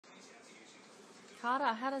Carter,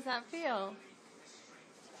 how does that feel?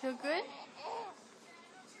 Feel good?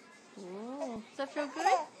 Ooh, does that feel good?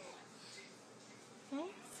 Okay.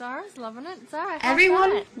 Zara's loving it. Zara, how's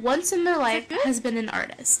Everyone that? once in their life has been an Is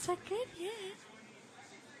artist. that good? Yeah.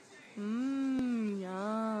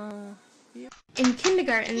 Yeah. In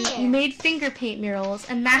kindergarten, you made finger paint murals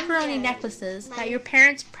and macaroni necklaces that your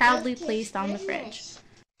parents proudly placed on the fridge.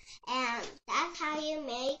 And that's how you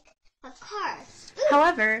make a car.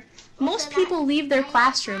 However, most people leave their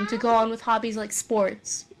classroom to go on with hobbies like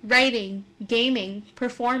sports, writing, gaming,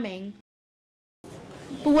 performing.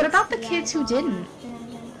 But what about the kids who didn't?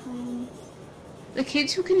 The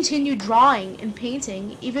kids who continue drawing and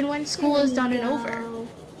painting even when school is done and over.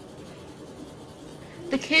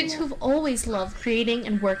 The kids who've always loved creating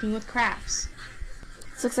and working with crafts.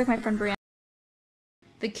 This looks like my friend Brianna.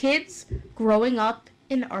 The kids growing up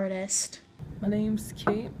an artist. My name's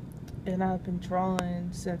Kate, and I've been drawing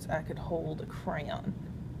since I could hold a crayon.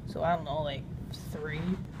 So I don't know, like 3.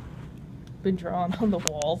 Been drawing on the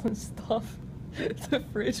walls and stuff. The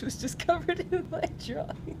fridge was just covered in my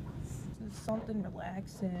drawings. It's something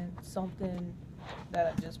relaxing, something that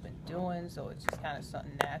I've just been doing, so it's just kind of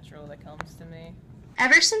something natural that comes to me.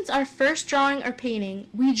 Ever since our first drawing or painting,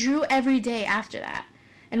 we drew every day after that.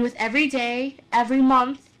 And with every day, every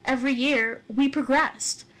month, every year, we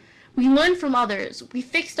progressed. We learned from others, we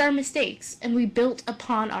fixed our mistakes, and we built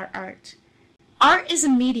upon our art. Art is a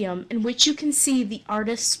medium in which you can see the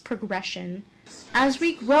artist's progression. As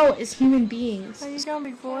we grow as human beings, How you going,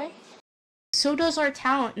 big boy? so does our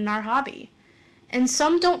talent in our hobby. And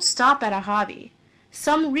some don't stop at a hobby.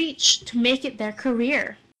 Some reach to make it their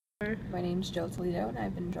career. My name's Jill Toledo, and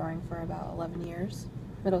I've been drawing for about 11 years.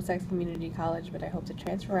 Middlesex Community College, but I hope to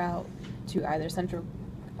transfer out to either Central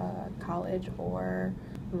College or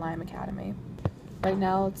Lime Academy. Right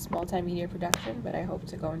now it's multimedia production, but I hope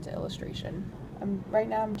to go into illustration. Right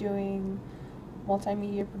now I'm doing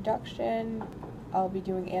multimedia production, I'll be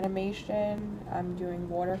doing animation, I'm doing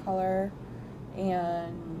watercolor,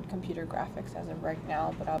 and computer graphics as of right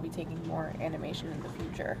now, but I'll be taking more animation in the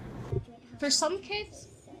future. For some kids,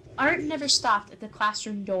 art never stopped at the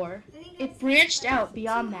classroom door. It branched out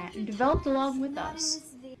beyond that and developed along with us.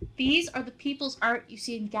 These are the people's art you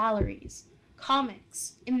see in galleries,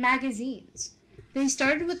 comics, in magazines. They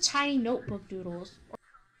started with tiny notebook doodles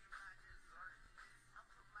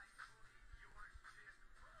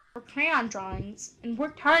or crayon drawings and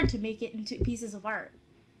worked hard to make it into pieces of art.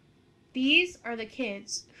 These are the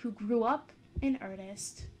kids who grew up an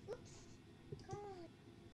artist.